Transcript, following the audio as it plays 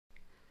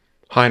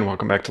Hi, and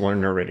welcome back to Learn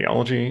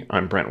Neuroradiology.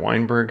 I'm Brent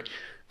Weinberg.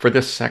 For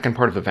this second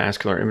part of the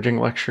vascular imaging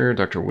lecture,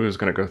 Dr. Wu is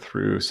going to go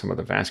through some of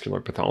the vascular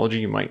pathology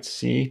you might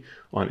see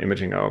on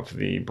imaging of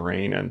the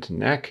brain and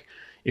neck.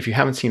 If you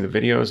haven't seen the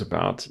videos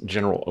about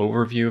general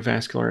overview of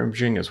vascular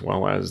imaging as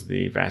well as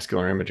the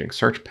vascular imaging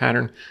search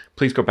pattern,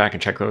 please go back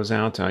and check those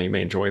out. You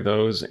may enjoy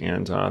those,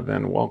 and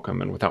then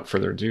welcome. And without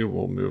further ado,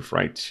 we'll move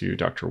right to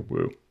Dr.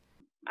 Wu.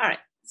 All right.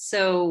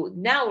 So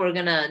now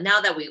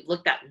that we've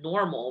looked at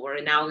normal,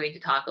 we're now going to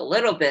talk a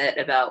little bit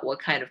about what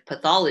kind of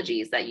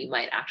pathologies that you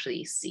might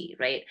actually see,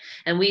 right?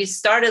 And we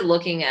started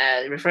looking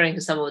at referring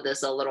to some of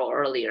this a little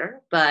earlier,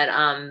 but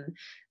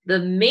the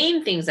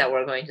main things that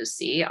we're going to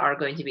see are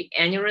going to be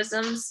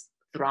aneurysms,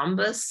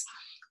 thrombus,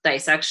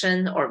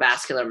 dissection, or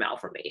vascular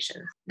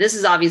malformation. This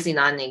is obviously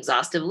not an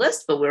exhaustive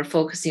list, but we're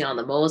focusing on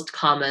the most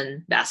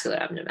common vascular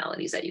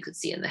abnormalities that you could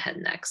see in the head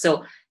and neck.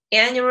 So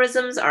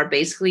aneurysms are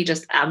basically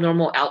just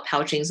abnormal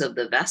outpouchings of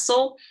the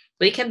vessel.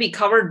 They can be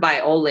covered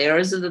by all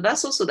layers of the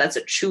vessel. So that's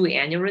a true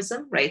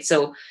aneurysm, right?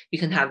 So you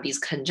can have these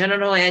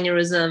congenital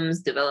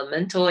aneurysms,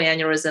 developmental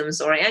aneurysms,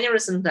 or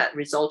aneurysms that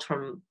result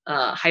from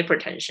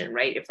hypertension,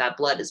 right? If that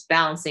blood is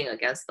bouncing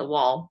against the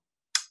wall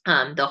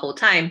the whole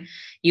time,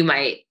 you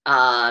might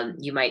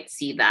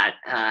see that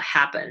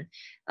happen,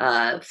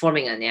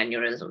 forming an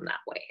aneurysm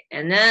that way.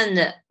 And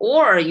then,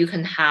 or you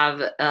can have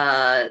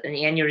an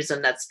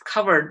aneurysm that's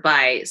covered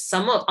by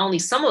only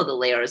some of the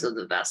layers of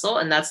the vessel,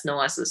 and that's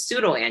known as a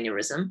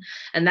pseudoaneurysm.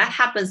 And that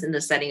happens in the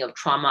setting of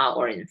trauma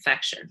or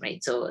infection,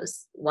 right? So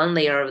one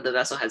layer of the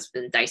vessel has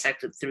been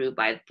dissected through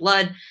by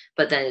blood,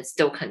 but then it's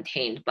still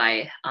contained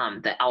by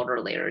the outer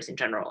layers in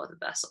general of the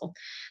vessel.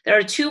 There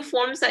are two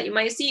forms that you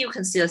might see. You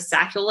can see a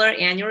saccular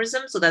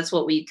aneurysm. So that's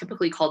what we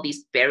typically call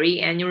these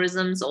berry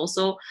aneurysms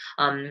also.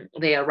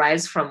 They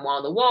arise from one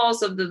of the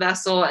walls of the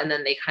vessel, and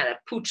then they kind of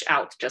pooch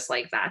out just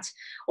like that.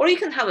 Or you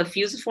can have a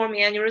fusiform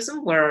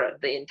aneurysm where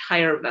the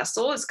entire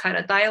vessel is kind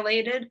of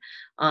dilated.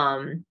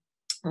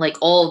 Like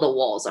all the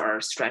walls are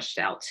stretched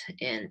out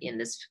in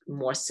this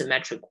more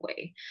symmetric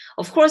way.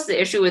 Of course, the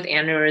issue with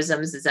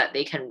aneurysms is that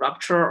they can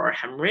rupture or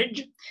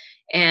hemorrhage.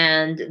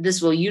 And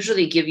this will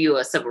usually give you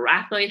a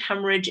subarachnoid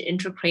hemorrhage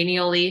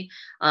intracranially.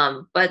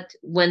 But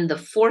when the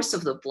force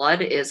of the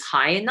blood is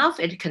high enough,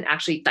 it can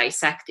actually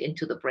dissect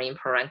into the brain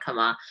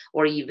parenchyma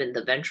or even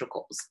the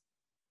ventricles.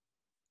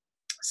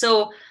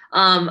 So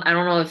I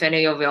don't know if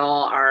any of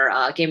y'all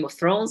are Game of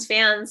Thrones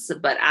fans,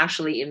 but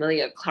actually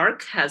Emilia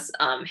Clarke has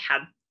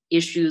had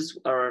issues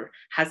or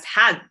has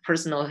had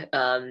personal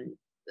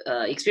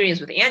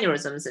experience with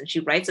aneurysms, and she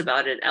writes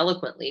about it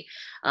eloquently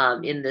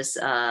in this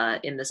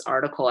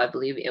article. I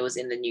believe it was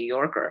in the New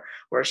Yorker,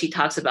 where she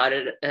talks about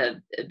it. A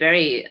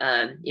very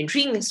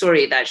intriguing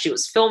story that she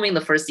was filming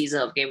the first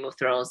season of Game of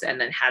Thrones and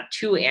then had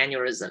two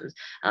aneurysms,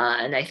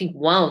 and I think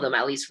one of them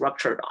at least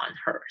ruptured on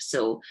her.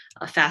 So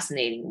a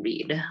fascinating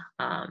read.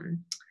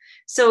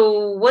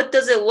 So what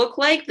does it look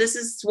like? This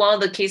is one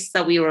of the cases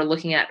that we were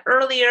looking at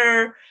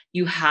earlier.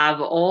 You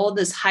have all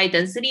this high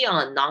density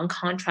on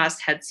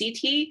non-contrast head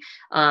CT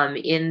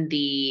in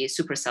the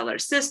suprasellar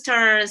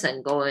cisterns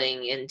and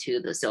going into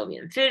the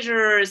sylvian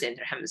fissures,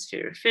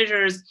 interhemispheric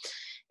fissures,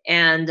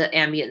 and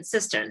ambient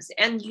cisterns.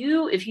 And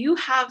if you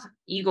have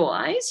eagle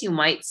eyes, you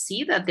might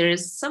see that there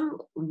is some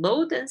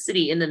low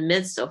density in the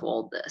midst of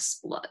all this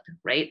blood,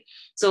 right?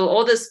 So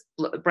all this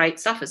bright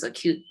stuff is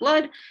acute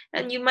blood,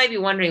 and you might be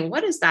wondering,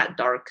 what is that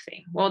dark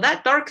thing? Well,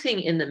 that dark thing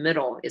in the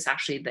middle is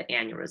actually the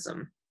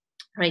aneurysm.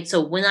 Right.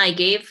 So when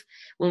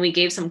we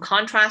gave some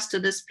contrast to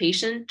this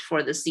patient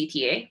for the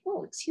CTA,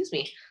 oh, excuse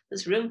me,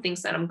 this room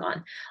thinks that I'm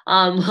gone.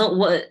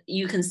 What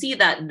you can see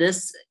that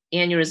this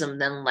aneurysm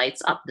then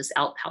lights up this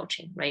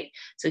outpouching, right?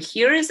 So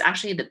here is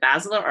actually the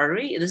basilar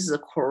artery. This is a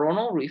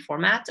coronal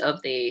reformat of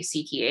the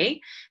CTA.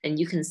 And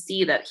you can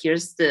see that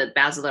here's the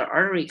basilar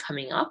artery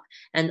coming up,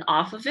 and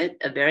off of it,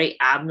 a very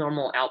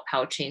abnormal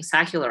outpouching,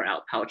 saccular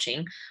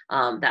outpouching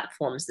that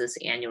forms this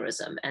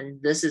aneurysm.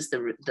 And this is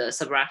the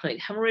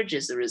subarachnoid hemorrhage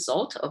is the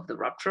result of the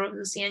rupture of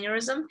this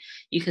aneurysm.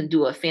 You can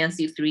do a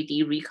fancy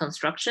 3D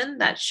reconstruction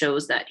that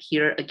shows that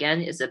here again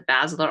is a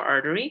basilar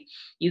artery.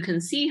 You can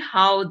see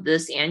how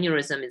this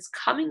aneurysm is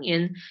coming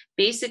in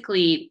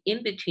basically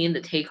in between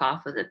the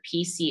takeoff of the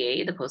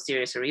PCA, the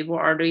posterior cerebral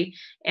artery,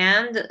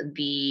 and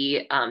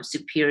the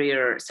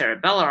superior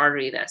cerebellar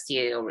artery, that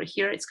CA over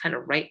here. It's kind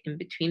of right in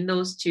between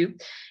those two.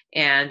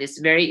 And it's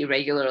very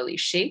irregularly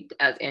shaped,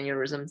 as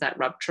aneurysms that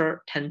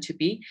rupture tend to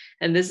be.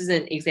 And this is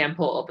an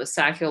example of a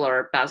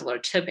saccular basilar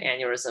tip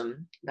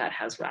aneurysm that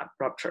has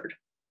ruptured.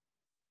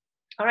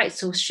 All right,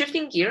 so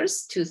shifting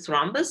gears to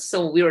thrombus.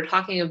 So we were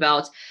talking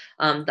about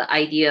the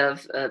idea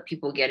of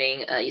people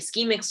getting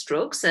ischemic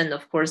strokes. And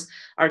of course,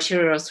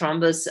 arterial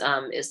thrombus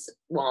is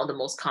one of the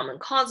most common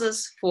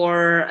causes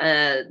for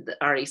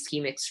our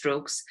ischemic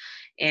strokes.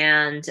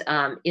 And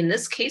in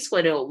this case,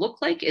 what it'll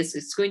look like is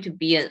it's going to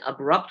be an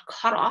abrupt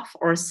cutoff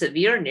or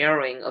severe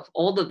narrowing of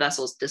all the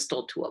vessels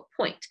distal to a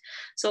point.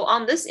 So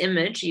on this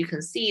image, you can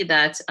see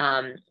that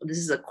this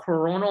is a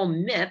coronal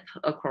MIP,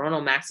 a coronal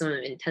maximum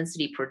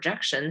intensity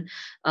projection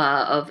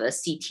of a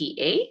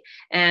CTA.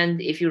 And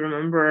if you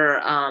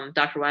remember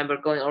Dr.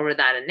 Weinberg going over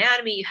that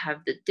anatomy, you have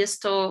the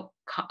distal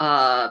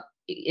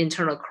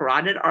internal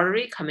carotid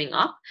artery coming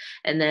up,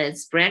 and then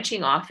it's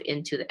branching off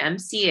into the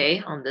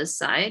MCA on this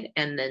side,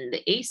 and then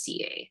the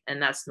ACA, and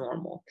that's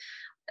normal.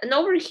 And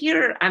over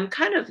here,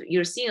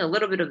 you're seeing a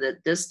little bit of the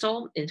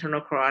distal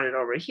internal carotid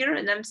over here,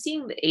 and I'm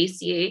seeing the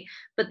ACA,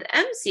 but the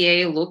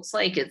MCA looks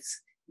like it's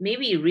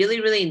maybe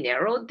really, really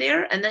narrowed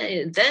there, and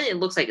then it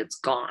looks like it's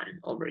gone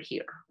over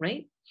here,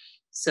 right?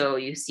 So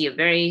you see a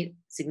very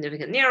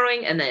significant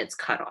narrowing, and then it's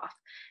cut off.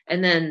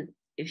 And then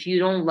if you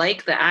don't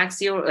like the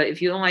axial, if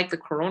you don't like the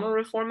coronal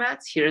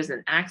reformats, here's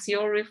an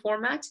axial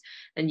reformat,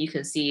 and you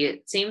can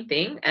see same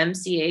thing,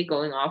 MCA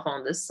going off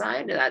on this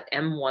side, that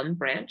M1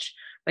 branch,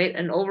 right?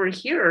 And over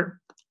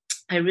here,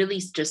 I really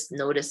just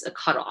noticed a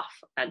cutoff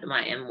at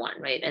my M1,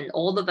 right? And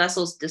all the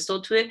vessels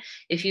distal to it,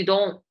 if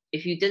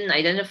you didn't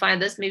identify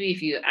this, maybe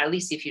if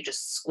you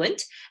just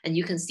squint, and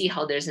you can see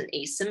how there's an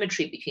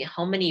asymmetry between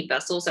how many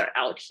vessels are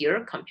out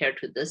here compared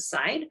to this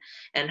side,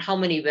 and how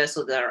many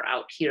vessels are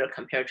out here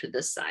compared to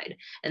this side.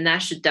 And that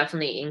should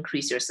definitely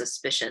increase your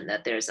suspicion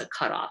that there's a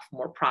cutoff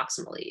more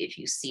proximally if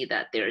you see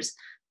that there's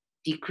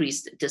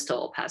decreased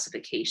distal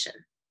opacification.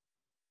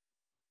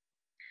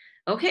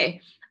 Okay.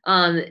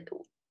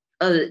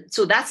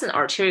 So that's an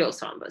arterial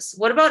thrombus.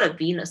 What about a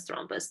venous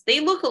thrombus?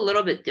 They look a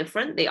little bit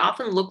different. They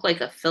often look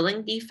like a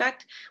filling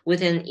defect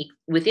within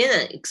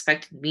an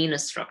expected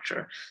venous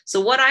structure.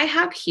 So what I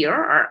have here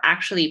are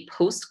actually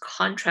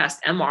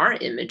post-contrast MR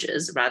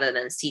images rather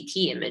than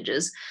CT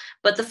images.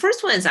 But the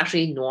first one is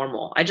actually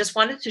normal. I just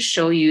wanted to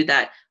show you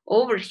that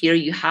over here,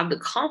 you have the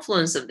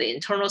confluence of the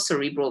internal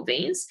cerebral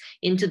veins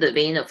into the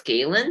vein of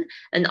Galen.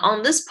 And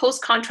on this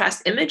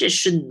post-contrast image, it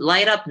should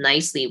light up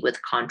nicely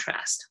with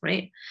contrast,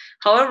 right?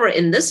 However,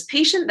 in this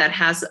patient that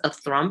has a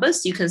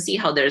thrombus, you can see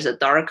how there's a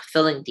dark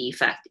filling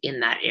defect in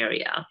that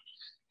area.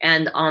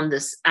 And on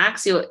this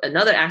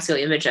another axial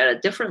image at a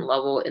different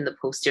level in the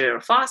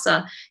posterior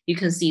fossa, you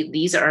can see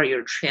these are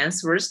your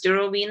transverse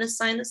durovenous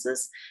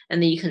sinuses.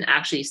 And then you can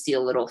actually see a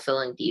little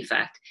filling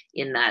defect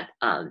in that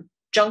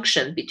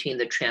junction between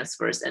the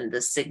transverse and the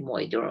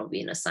sigmoid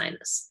durovenous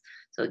sinus.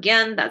 So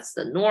again, that's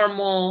the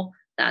normal,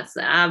 that's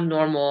the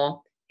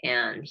abnormal,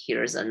 and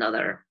here's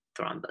another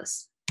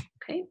thrombus,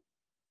 okay?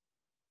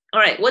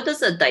 All right, what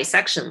does a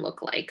dissection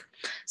look like?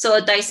 So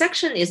a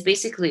dissection is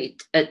basically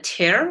a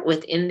tear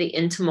within the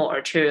intimal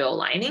arterial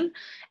lining,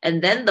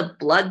 and then the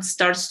blood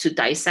starts to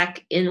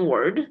dissect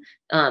inward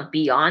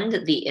beyond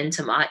the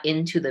intima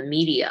into the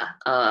media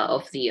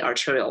of the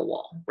arterial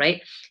wall,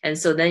 right? And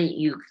so then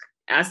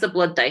as the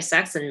blood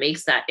dissects and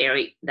makes that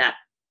area, that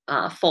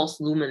false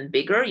lumen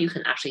bigger, you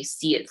can actually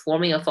see it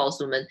forming a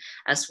false lumen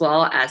as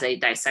well as a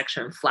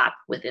dissection flap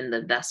within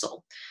the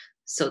vessel.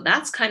 So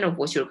that's kind of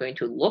what you're going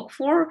to look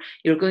for.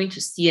 You're going to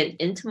see an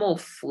intimal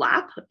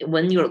flap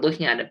when you're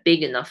looking at a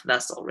big enough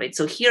vessel, right?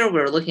 So here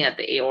we're looking at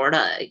the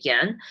aorta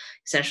again,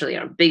 essentially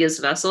our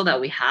biggest vessel that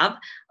we have,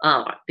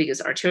 our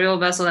biggest arterial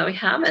vessel that we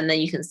have. And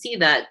then you can see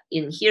that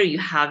in here you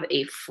have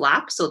a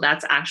flap. So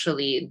that's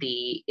actually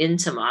the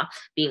intima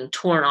being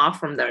torn off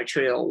from the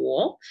arterial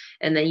wall.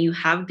 And then you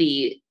have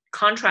the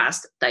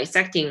contrast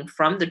dissecting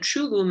from the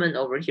true lumen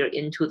over here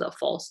into the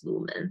false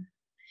lumen.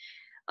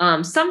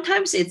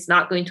 Sometimes it's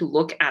not going to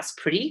look as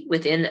pretty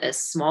within a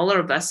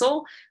smaller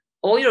vessel.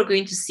 All you're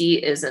going to see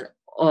is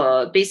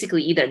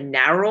basically either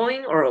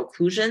narrowing or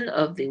occlusion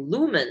of the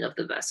lumen of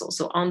the vessel.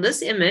 So on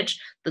this image,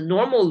 the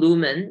normal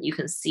lumen you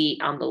can see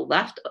on the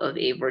left of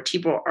a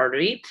vertebral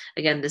artery.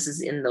 Again, this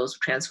is in those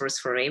transverse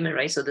foramen,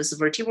 right? So this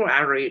vertebral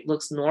artery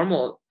looks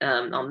normal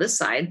on this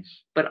side,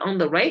 but on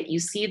the right, you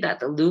see that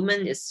the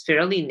lumen is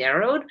fairly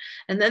narrowed.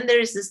 And then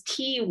there's this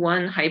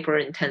T1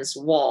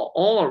 hyperintense wall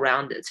all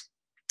around it.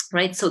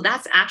 Right, so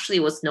that's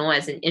actually what's known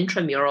as an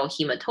intramural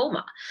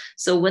hematoma.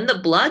 So when the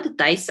blood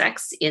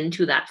dissects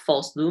into that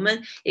false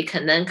lumen, it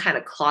can then kind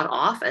of clot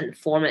off and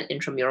form an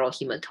intramural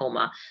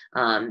hematoma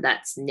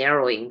that's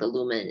narrowing the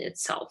lumen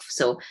itself.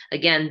 So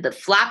again, the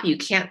flap you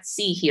can't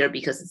see here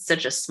because it's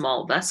such a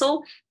small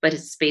vessel, but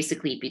it's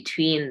basically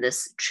between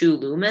this true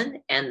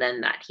lumen and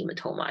then that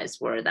hematoma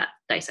is where that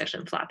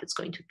dissection flap is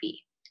going to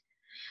be.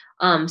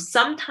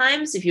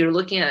 Sometimes if you're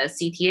looking at a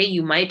CTA,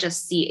 you might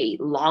just see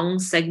a long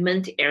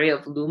segment area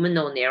of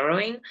luminal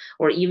narrowing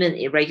or even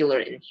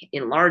irregular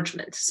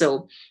enlargement.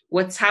 So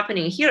what's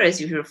happening here is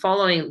if you're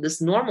following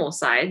this normal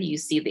side, you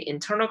see the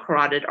internal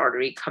carotid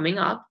artery coming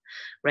up,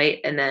 right?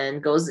 And then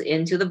goes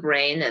into the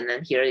brain, and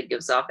then here it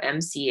gives off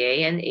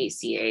MCA and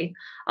ACA.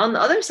 On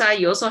the other side,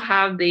 you also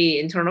have the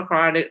internal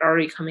carotid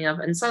artery coming up,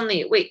 and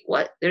suddenly, wait,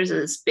 what? There's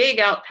this big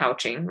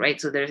outpouching, right?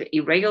 So there's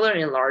irregular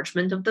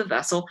enlargement of the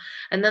vessel,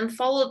 and then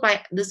followed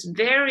by this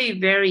very,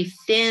 very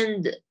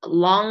thin,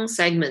 long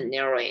segment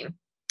narrowing.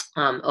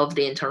 of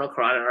the internal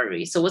carotid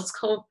artery. So what's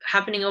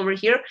happening over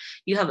here?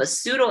 You have a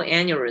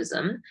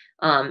pseudoaneurysm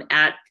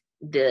at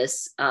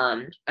this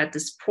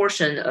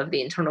portion of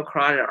the internal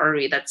carotid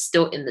artery that's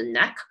still in the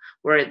neck,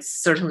 where it's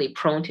certainly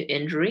prone to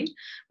injury,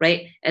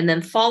 right? And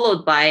then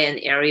followed by an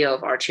area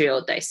of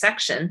arterial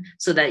dissection,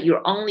 so that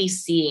you're only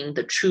seeing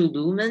the true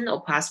lumen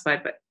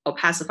opacified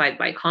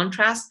by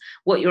contrast.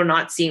 What you're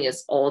not seeing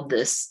is all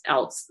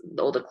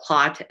the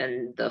clot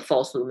and the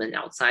false lumen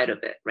outside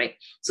of it, right?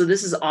 So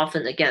this is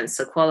often, again,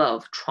 sequela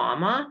of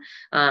trauma.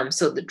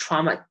 So the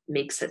trauma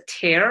makes a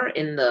tear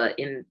in that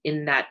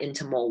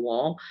intimal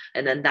wall,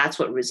 and then that's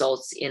what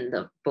results in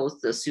both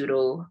the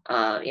pseudo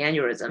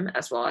aneurysm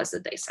as well as the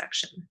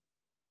dissection.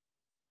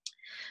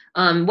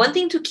 One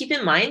thing to keep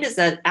in mind is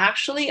that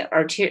actually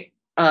acute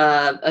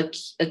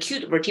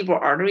vertebral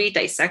artery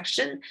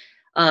dissection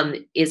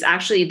is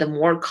actually the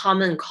more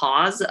common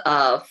cause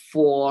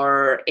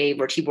for a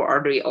vertebral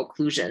artery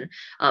occlusion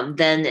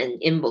than an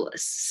embolus.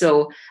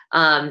 So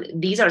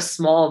these are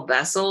small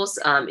vessels.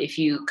 If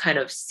you kind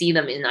of see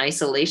them in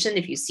isolation,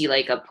 if you see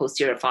like a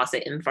posterior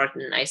fossa infarct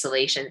in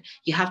isolation,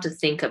 you have to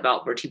think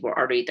about vertebral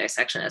artery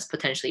dissection as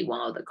potentially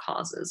one of the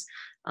causes,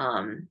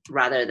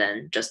 rather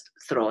than just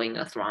throwing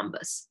a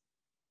thrombus.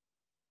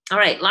 All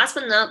right, last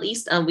but not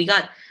least, we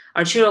got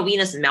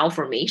arteriovenous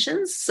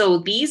malformations. So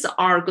these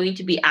are going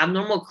to be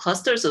abnormal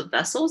clusters of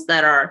vessels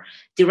that are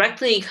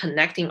directly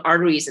connecting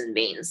arteries and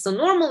veins. So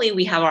normally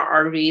we have our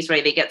arteries,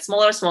 right? They get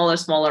smaller, smaller,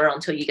 smaller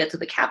until you get to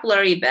the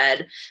capillary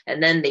bed,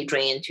 and then they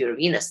drain into your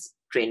venous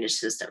drainage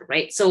system,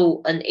 right?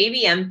 So an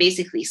AVM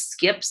basically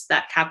skips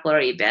that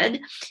capillary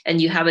bed, and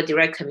you have a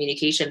direct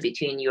communication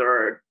between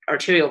your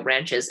arterial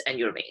branches and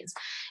your veins.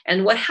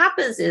 And what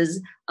happens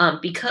is,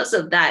 because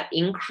of that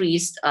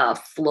increased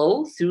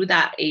flow through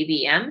that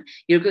AVM,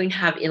 you're going to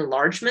have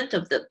enlargement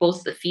of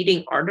both the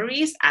feeding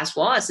arteries as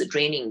well as the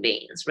draining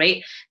veins,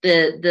 right?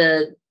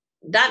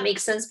 That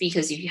makes sense,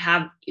 because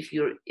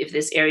if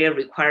this area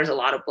requires a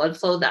lot of blood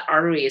flow, that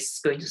artery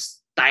is going to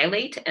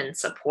dilate and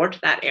support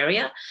that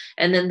area.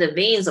 And then the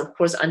veins, of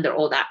course, under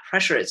all that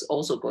pressure, is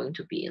also going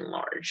to be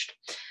enlarged.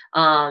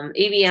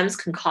 AVMs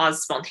can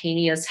cause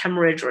spontaneous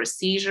hemorrhage or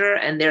seizure,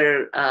 and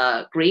they're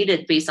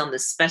graded based on the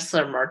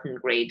Spetzler-Martin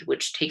grade,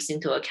 which takes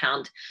into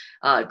account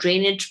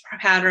drainage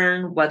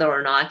pattern, whether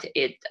or not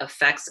it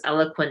affects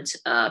eloquent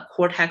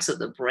cortex of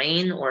the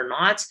brain or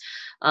not,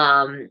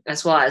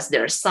 as well as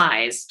their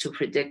size to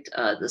predict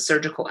the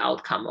surgical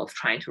outcome of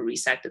trying to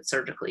resect it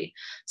surgically.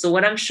 So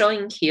what I'm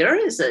showing here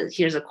is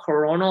here's a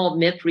coronal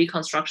MIP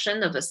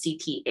reconstruction of a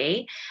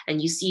CTA, and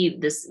you see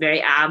this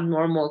very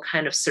abnormal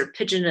kind of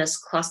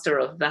serpiginous cluster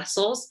of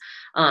vessels.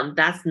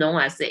 That's known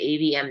as the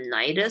AVM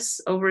nidus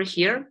over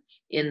here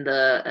in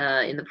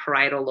the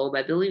parietal lobe,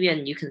 I believe,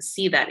 and you can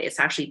see that it's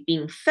actually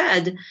being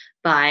fed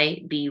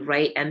by the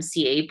right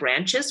MCA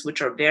branches,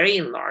 which are very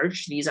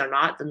enlarged. These are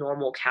not the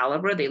normal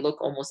caliber. They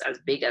look almost as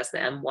big as the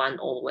M1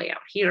 all the way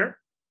out here,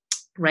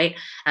 right?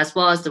 As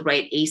well as the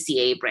right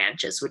ACA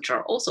branches, which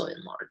are also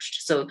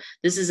enlarged. So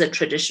this is a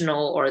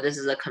traditional, or this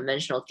is a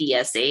conventional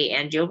DSA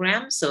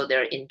angiogram. So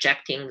they're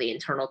injecting the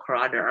internal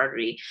carotid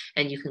artery,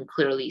 and you can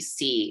clearly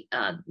see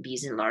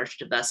these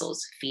enlarged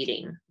vessels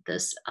feeding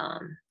this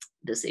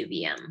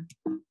AVM.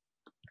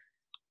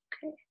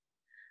 Okay.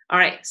 All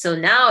right, so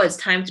now it's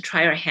time to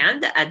try our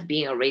hand at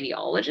being a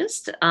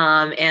radiologist.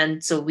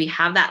 And so we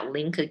have that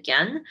link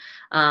again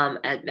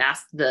at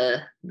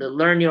the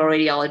Learn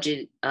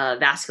Neuroradiology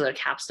Vascular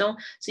Capstone.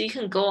 So you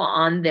can go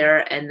on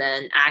there and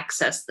then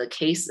access the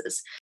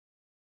cases.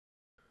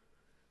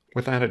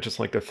 With that, I'd just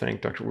like to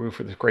thank Dr. Wu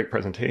for this great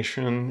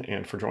presentation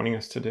and for joining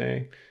us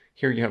today.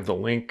 Here you have the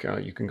link.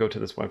 You can go to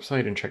this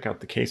website and check out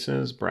the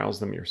cases, browse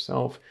them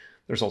yourself.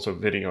 There's also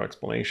video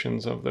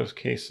explanations of those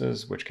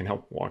cases, which can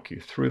help walk you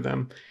through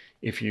them.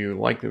 If you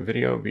like the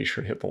video, be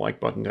sure to hit the like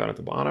button down at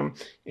the bottom,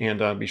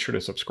 and be sure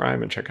to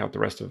subscribe and check out the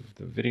rest of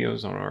the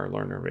videos on our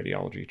Learn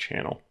Neuroradiology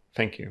channel.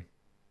 Thank you.